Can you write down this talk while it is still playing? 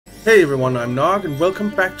Hey everyone, I'm Nog, and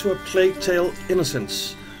welcome back to A Plague Tale: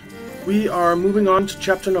 Innocence. We are moving on to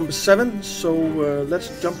chapter number 7, so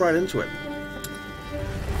let's jump right into it.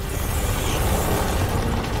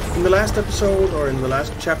 In the last episode, or in the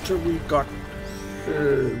last chapter, we got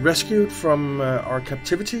rescued from our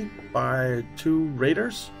captivity by 2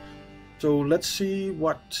 raiders. So let's see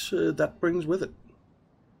what that brings with it.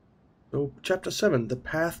 So, chapter 7, The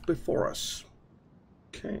Path Before Us.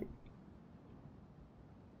 Okay.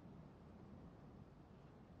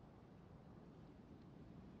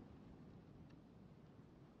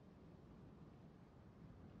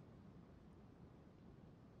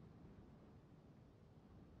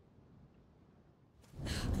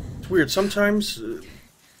 It's weird. Sometimes it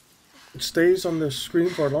stays on the screen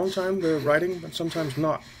for a long time, the writing, but sometimes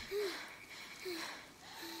not.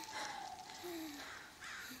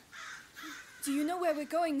 Do you know where we're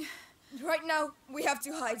going? Right now, we have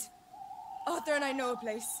to hide. Arthur and I know a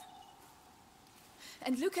place.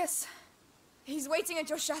 And Lucas, he's waiting at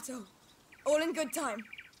your chateau. All in good time.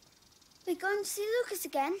 We're going to see Lucas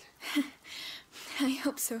again? I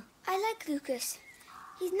hope so. I like Lucas.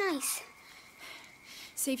 He's nice.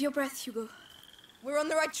 Save your breath, Hugo. We're on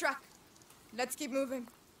the right track. Let's keep moving.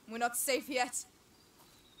 We're not safe yet.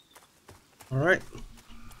 Alright.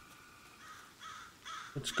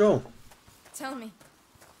 Let's go. Tell me,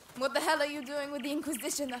 what the hell are you doing with the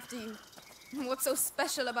Inquisition after you? What's so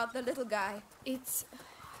special about the little guy? It's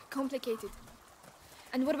complicated.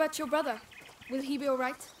 And what about your brother? Will he be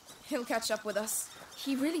alright? He'll catch up with us.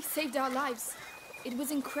 He really saved our lives. It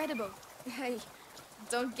was incredible. Hey,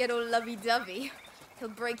 don't get all lovey-dovey. He'll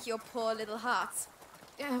break your poor little heart.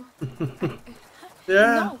 Yeah.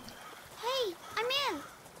 No. Hey, I'm in.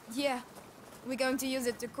 Yeah, we're going to use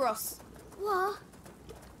it to cross. What?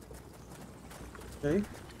 Okay.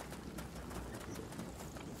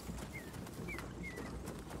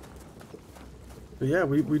 But yeah,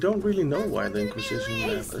 we don't really know why the Inquisition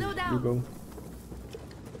Hugo.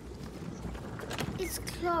 It's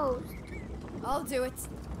closed. I'll do it.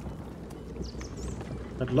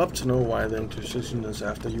 I'd love to know why the Inquisition is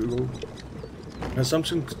after Hugo. It has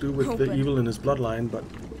something to do with the evil in his bloodline, but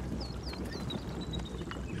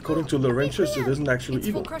according to Laurentius, it isn't actually it's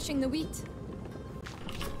evil. For crushing the wheat.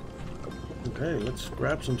 Okay, let's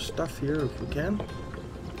grab some stuff here if we can.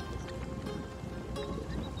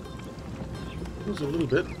 Just a little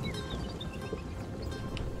bit.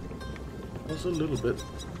 Just a little bit.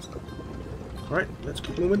 Alright, let's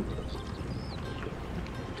keep moving.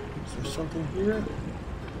 Is there something here?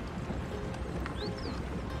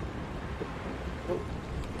 Oh.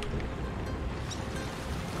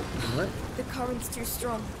 Alright. The current's too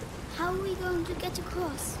strong. How are we going to get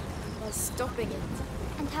across? By stopping it.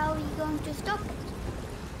 And how are you going to stop it?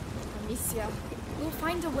 Amicia, we'll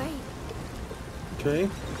find a way. Okay.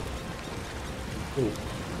 Oh,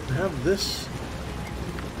 I have this.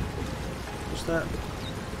 What's that?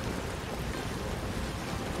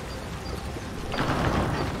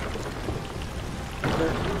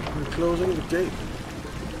 Okay, we're closing the gate.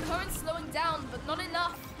 The current's slowing down, but not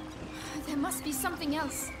enough. There must be something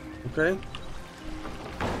else. Okay.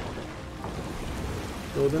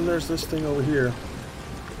 So then there's this thing over here.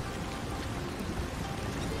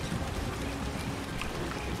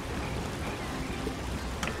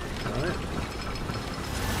 Alright.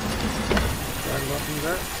 Try unlocking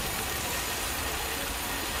that.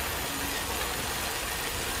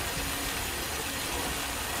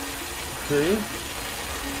 Okay.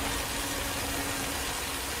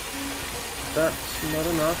 That's not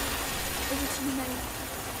enough. Over to you, Melly.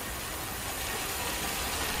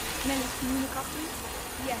 Melly, can you look after me?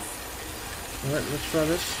 Yes. Alright, let's try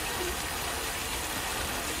this.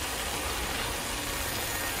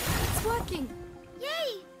 It's working.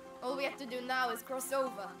 Yay! All we have to do now is cross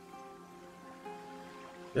over.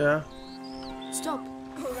 Yeah. Stop.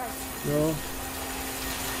 All right. No.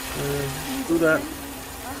 Do that.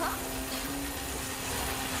 Uh-huh.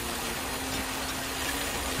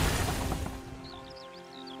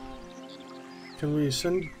 Can we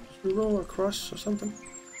send Hugo across or something?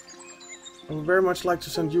 I would very much like to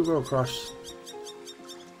send Hugo across.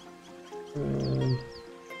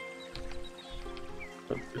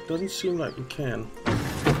 But it doesn't seem like we can.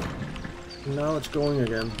 Now it's going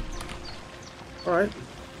again. Alright.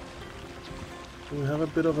 So we have a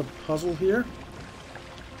bit of a puzzle here.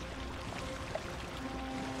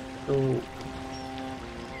 So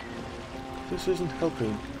this isn't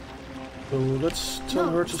helping. So let's tell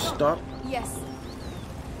her to stop. Yes.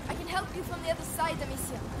 I can help you from the other side,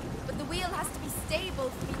 Amicia. But the wheel has to be stable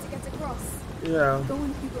for me to get across. Yeah. Go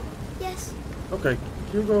on, Hugo. Yes. Okay.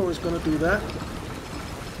 Hugo is gonna do that.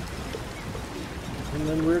 And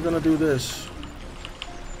then we're gonna do this.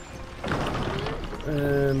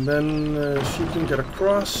 And then she can get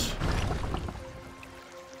across.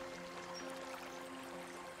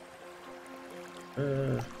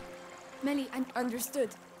 Melly, I'm understood.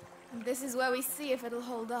 This is where we see if it'll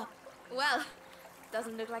hold up. Well,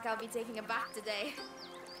 doesn't look like I'll be taking a bath today.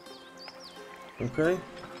 Okay.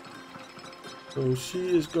 So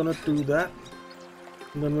she is gonna do that.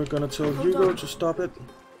 And then we're gonna tell Hold Hugo on. to stop it.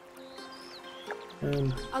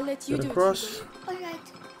 And I'll let you get do it, across. Hugo. All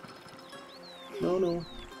right. No.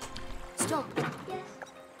 Stop. Yes.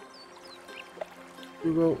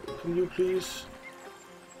 Hugo, can you please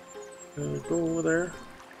go over there?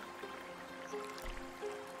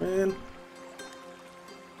 Man.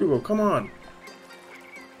 Hugo, come on.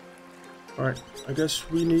 Alright, I guess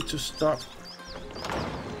we need to stop.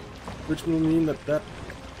 Which will mean that that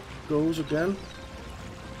goes again.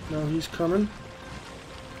 Now he's coming.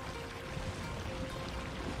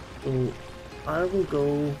 So I will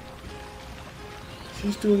go.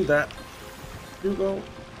 She's doing that. Hugo,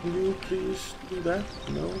 can you please do that?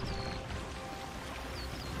 No.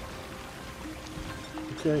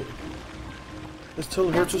 Okay. Let's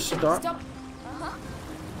tell her to stop. Stop.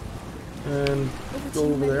 And go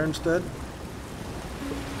over there instead.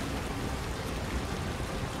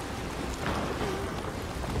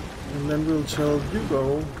 And then we'll tell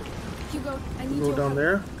Hugo Hugo, I to need go your down help.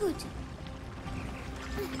 there. Good.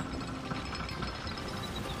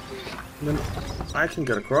 And then I can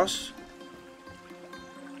get across.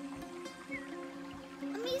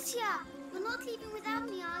 Amicia, you're not leaving without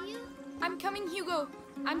me, are you? I'm coming, Hugo.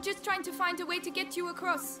 I'm just trying to find a way to get you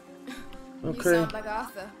across. You Okay, sound like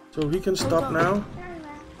Arthur. so he can stop on. now. Very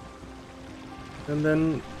well. And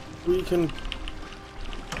then we can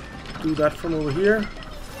do that from over here.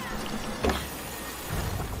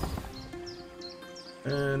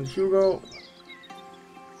 And Hugo,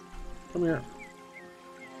 come here.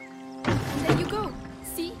 And there you go.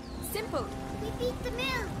 See? Simple. We beat the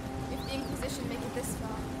mill. If the Inquisition make it this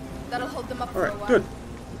far, that'll hold them up for a Alright, while. good.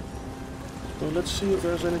 So let's see if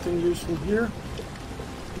there's anything useful here.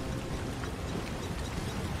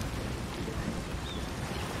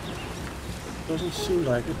 Doesn't seem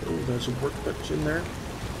like it. Oh, there's a workbench in there.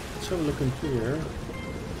 Let's have a look in here.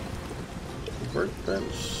 A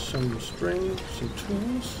workbench, some string, some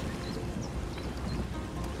tools.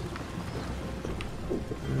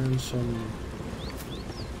 And some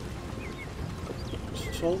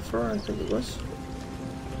sulfur, I think it was.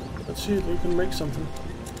 Let's see if we can make something.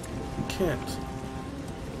 We can't.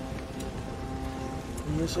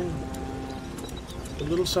 I'm missing a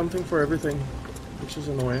little something for everything, which is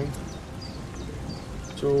annoying.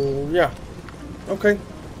 So, yeah. Okay.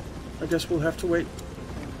 I guess we'll have to wait.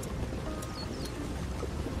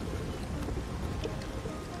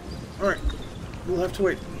 Alright. We'll have to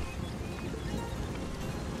wait.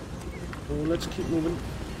 So let's keep moving.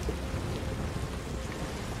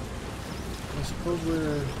 I suppose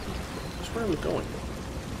we're... Where are we going?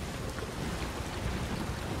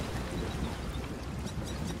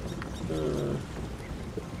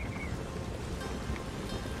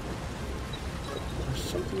 There's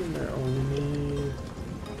something in there. Oh, we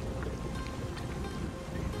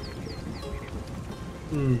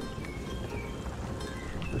need...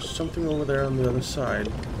 There's something over there on the other side.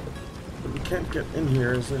 But we can't get in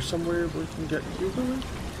here. Is there somewhere we can get Hugo in?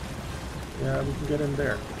 Yeah, we can get in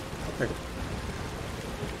there. Okay.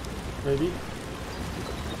 Maybe?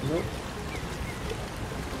 Nope.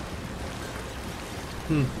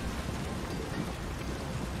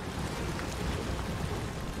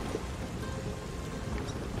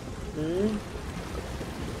 Okay.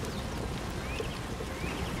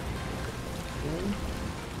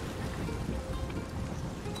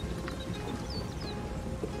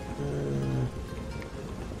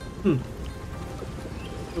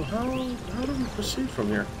 So how do we proceed from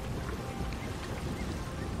here?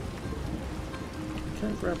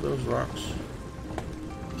 Can't grab those rocks.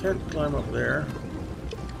 Can't climb up there.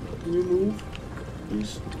 Can you move,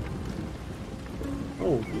 please?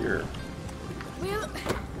 Oh, here. We'll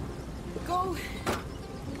go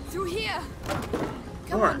through here.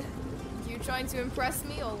 Come Alright. on. You trying to impress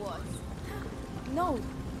me or what? No.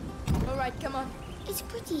 Alright, come on. It's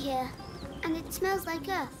pretty here, and it smells like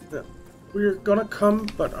earth. Yeah. We're gonna come,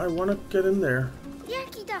 but I want to get in there.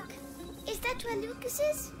 Yucky duck. Is that where Lucas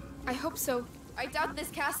is? I hope so. I doubt this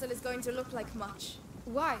castle is going to look like much.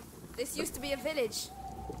 Why? This used to be a village,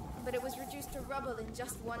 but it was reduced to rubble in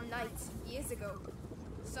just one night, years ago.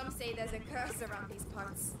 Some say there's a curse around these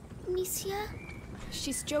parts. Amicia?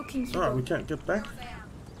 She's joking, Hugo. Alright, we can't get back.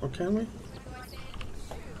 Or can we?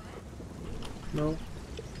 No.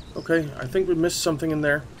 Okay, I think we missed something in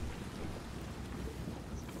there.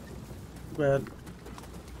 Bad.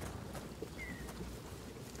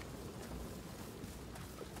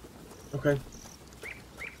 Okay.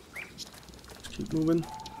 Let's keep moving.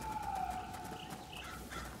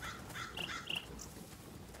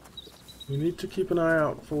 We need to keep an eye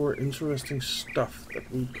out for interesting stuff that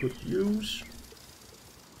we could use.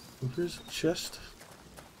 Oh, here's a chest.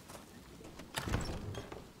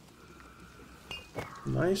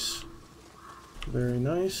 Nice. Very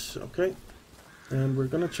nice. Okay. And we're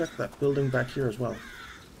gonna check that building back here as well.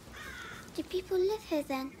 Do people live here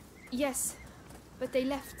then? Yes, but they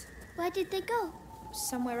left. Where did they go?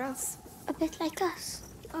 Somewhere else. A bit like us.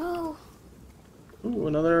 Oh, Ooh,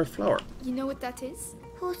 another flower. You know what that is?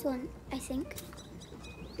 hawthorn, I think.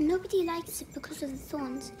 Nobody likes it because of the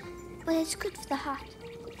thorns, but it's good for the heart.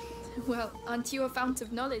 Well, aren't you a fount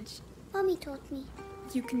of knowledge? Mommy taught me.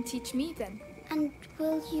 You can teach me then. And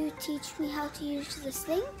will you teach me how to use the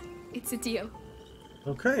sling? It's a deal.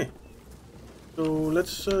 Okay. So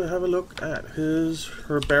let's have a look at his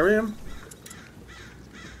herbarium.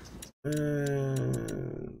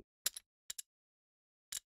 And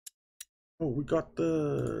oh, we got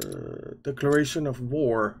the declaration of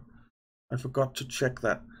war. I forgot to check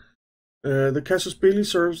that. The casus belli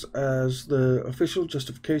serves as the official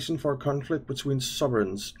justification for a conflict between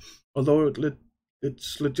sovereigns, although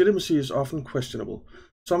its legitimacy is often questionable.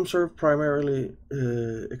 Some serve primarily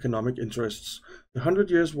economic interests. The 100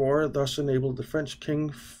 Years' War thus enabled the French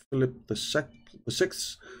King Philip VI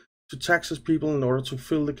to tax his people in order to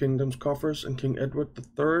fill the kingdom's coffers, and King Edward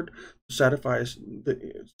III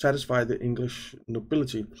to satisfy the English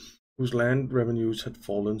nobility, whose land revenues had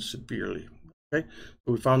fallen severely. Okay,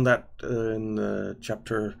 so we found that in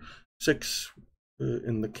chapter 6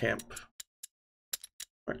 in the camp.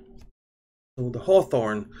 Right. So the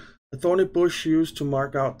hawthorn, a thorny bush used to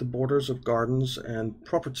mark out the borders of gardens and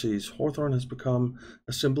properties. Hawthorn has become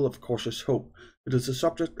a symbol of cautious hope. It is the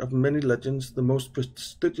subject of many legends, the most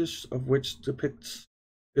prestigious of which depicts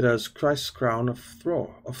it as Christ's crown of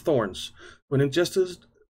thorns. When ingested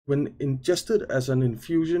as an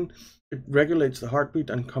infusion, it regulates the heartbeat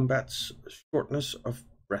and combats shortness of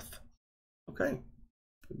breath. Okay,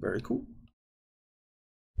 very cool.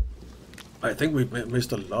 I think we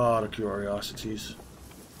missed a lot of curiosities.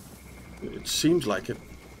 It seems like it.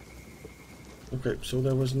 Okay, so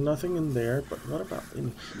there was nothing in there, but what about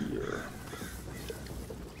in here?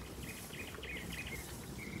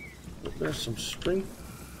 There's some spring.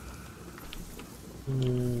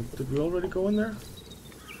 Did we already go in there?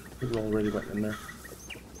 I think we already went in there.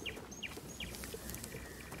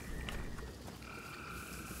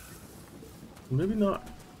 Maybe not.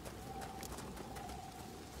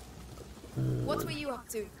 What were you up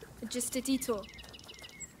to? Just a detour.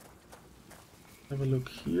 Have a look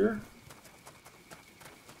here.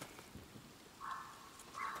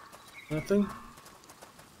 Nothing.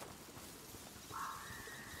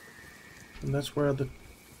 And that's where the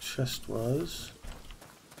chest was.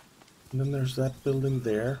 And then there's that building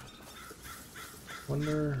there.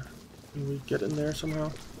 Wonder, can we get in there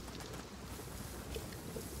somehow?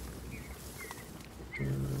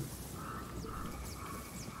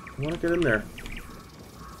 I want to get in there.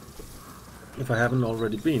 If I haven't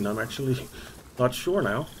already been, I'm actually not sure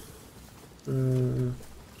now.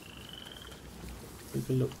 Take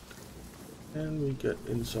a look. Can we get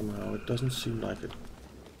in somehow? It doesn't seem like it.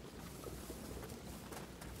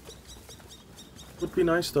 Would be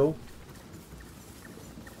nice though.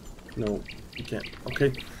 No, you can't.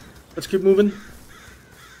 Okay, let's keep moving.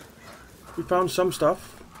 We found some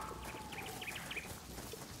stuff.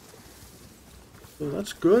 So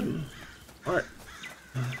that's good. Alright.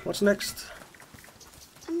 What's next?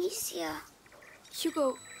 Amicia.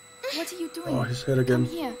 Hugo, what are you doing? Oh, his head again.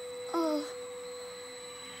 Come here. Oh,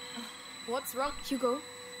 What's wrong? Hugo,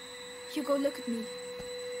 look at me.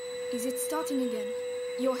 Is it starting again?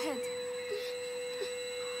 Your head.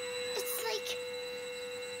 it's like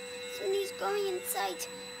somebody's going inside.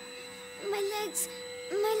 My legs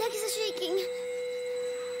are shaking.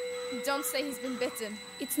 Don't say he's been bitten.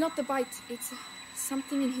 It's not the bite. It's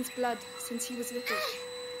something in his blood since he was little.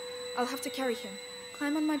 I'll have to carry him.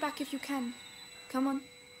 Climb on my back if you can. Come on.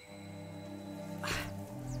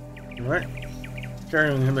 Alright.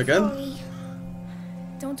 Carrying him again. Sorry.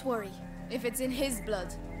 Don't worry. If it's in his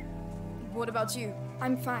blood, what about you?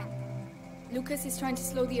 I'm fine. Lucas is trying to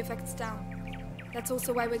slow the effects down. That's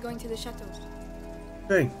also why we're going to the chateau.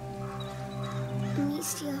 Hey.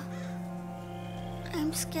 Amicia.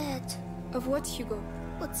 I'm scared. Of what, Hugo?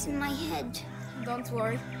 What's in my head? Don't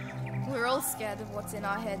worry. We're all scared of what's in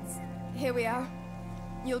our heads. Here we are.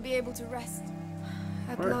 You'll be able to rest.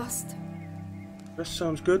 At Right. last. That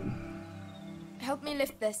sounds good. Help me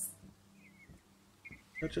lift this.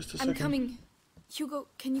 Just a I'm second. coming. Hugo,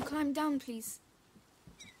 can you climb down, please?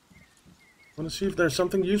 I want to see if there's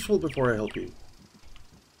something useful before I help you.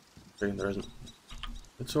 Okay, there isn't.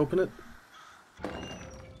 Let's open it.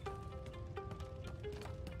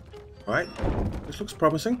 Alright, this looks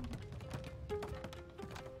promising.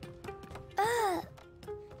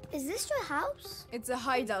 Is this your house? It's a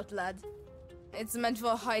hideout, lad. It's meant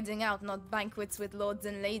for hiding out, not banquets with lords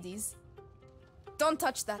and ladies. Don't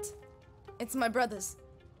touch that. It's my brother's.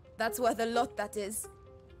 That's worth a lot, that is.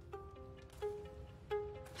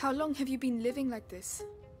 How long have you been living like this?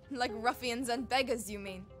 Like ruffians and beggars, you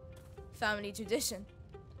mean? Family tradition.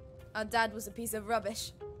 Our dad was a piece of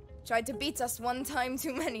rubbish. Tried to beat us one time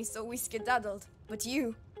too many, so we skedaddled. But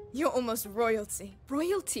you're almost royalty.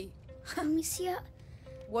 Royalty? Amicia,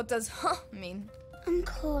 What does huh mean? I'm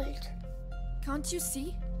cold. Can't you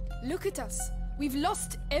see? Look at us. We've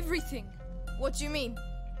lost everything. What do you mean?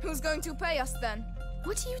 Who's going to pay us then?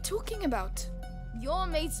 What are you talking about? Your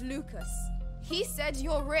mate Lucas. He said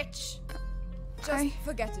you're rich. Just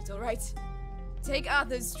forget it, alright? Take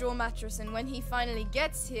Arthur's straw mattress, and when he finally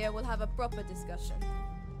gets here, we'll have a proper discussion.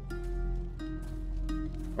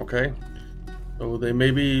 Okay. So they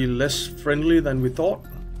may be less friendly than we thought.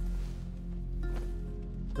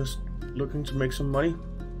 Just looking to make some money.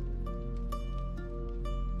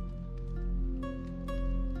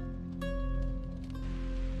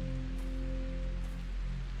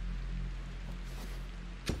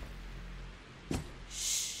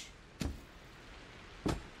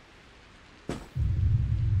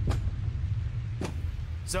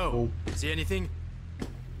 So, see anything?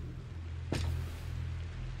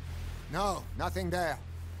 No, nothing there.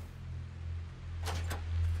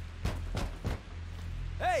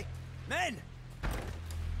 Hey, men!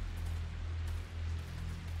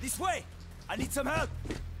 This way! I need some help!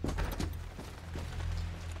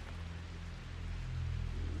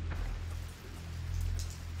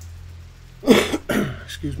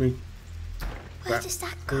 Excuse me. Where does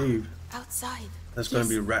that go? Cave. Outside. That's gonna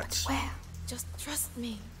be rats. Where? Just trust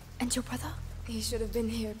me. And your brother? He should have been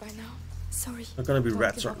here by now. Sorry. They're gonna be Don't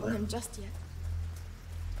rats, give up aren't on there? him just yet.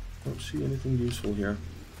 Don't see anything useful here.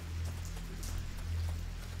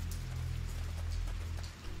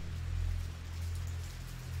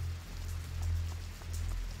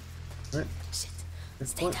 Right. Shit.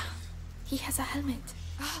 That's Stay what? down. He has a helmet.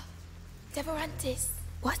 Ah, Devorantis.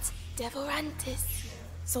 What? Devorantis.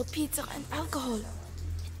 Saltpeter and alcohol.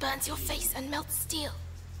 It burns your face and melts steel.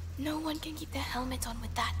 No one can keep their helmet on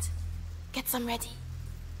with that. Get some ready.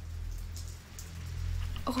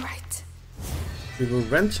 Alright.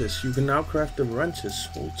 Devorantis. You can now craft Devorantis.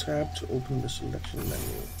 Hold tab to open the selection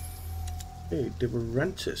menu. Hey,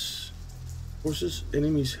 Devorantis. Forces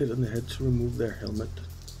enemies hit on the head to remove their helmet.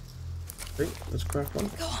 Okay, let's craft one.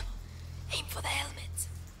 Go on. Aim for the helmet.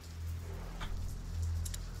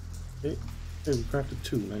 Okay, we crafted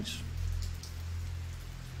two. Nice.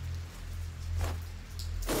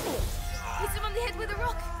 Hit him on the head with a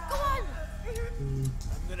rock! Go on!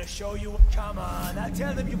 I'm gonna show you. Come on, I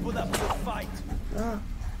tell them you put up a good fight. Ah.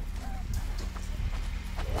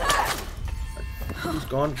 He's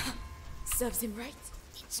gone. Serves him right.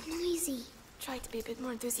 It's noisy. Try to be a bit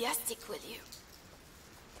more enthusiastic, will you?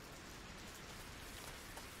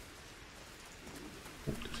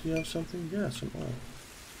 Does he have something? Yeah, some oil.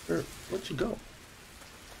 Where? Where'd you go?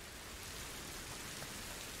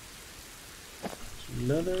 Some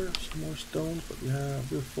leather, some more stones, but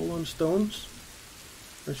we're full on stones.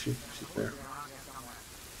 Where's she? She's there.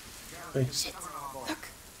 Hey, Shit. Look.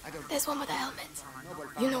 There's one with a helmet.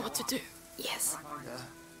 You know what to do. Yes.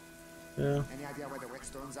 yeah. Any idea where the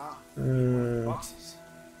whetstones are? Boxes.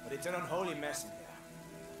 But it's an unholy mess in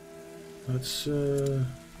there. Let's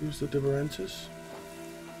use the Devorantis.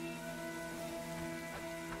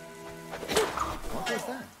 What was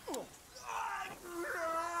that?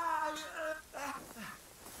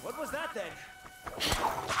 What was that then?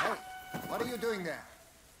 Hey, what are you doing there?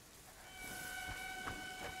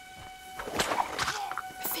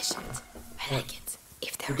 Efficient. I like it.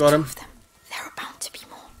 If there You are got two him. of them, there are bound to be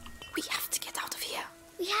more. We have to get out of here.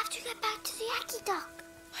 We have to get back to the aqueduct.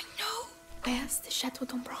 I know. Where's the Chateau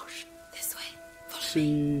d'Ombrage? This way. Follow me.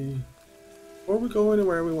 See, before we go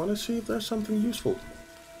anywhere, we want to see if there's something useful.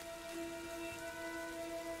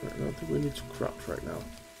 I don't think we need to craft right now.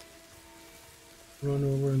 Run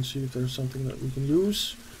over and see if there's something that we can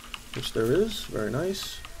use, which there is. Very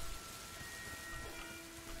nice.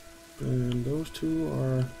 And those two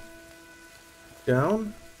are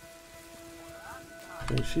down.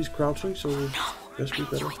 Okay, she's crouching, so No, guess we I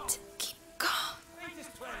better. knew it. Keep calm.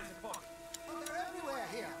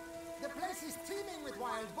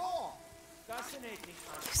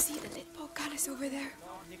 You see the little portcullis over there?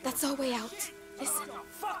 That's our way out. Listen,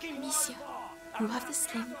 Amicia, you have the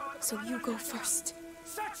sling, so you go first.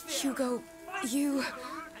 Hugo, you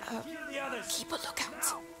keep a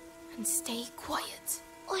lookout and stay quiet.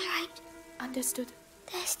 All right. Understood?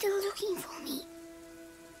 They're still looking for me.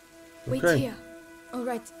 Wait Okay. here. All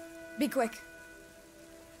right. Be quick.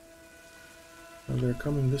 And they're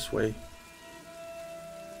coming this way.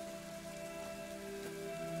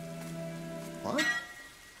 What?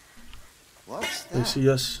 What's They that? see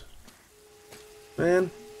us.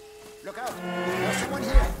 Man. Look out! There's someone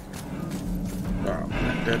here! Oh,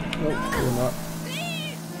 I'm dead. Nope, we're not.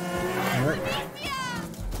 Alright.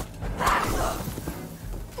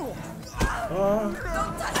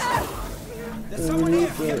 We need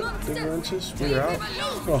the wrenches. We're out.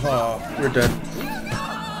 Haha, we're dead.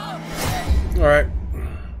 Alright.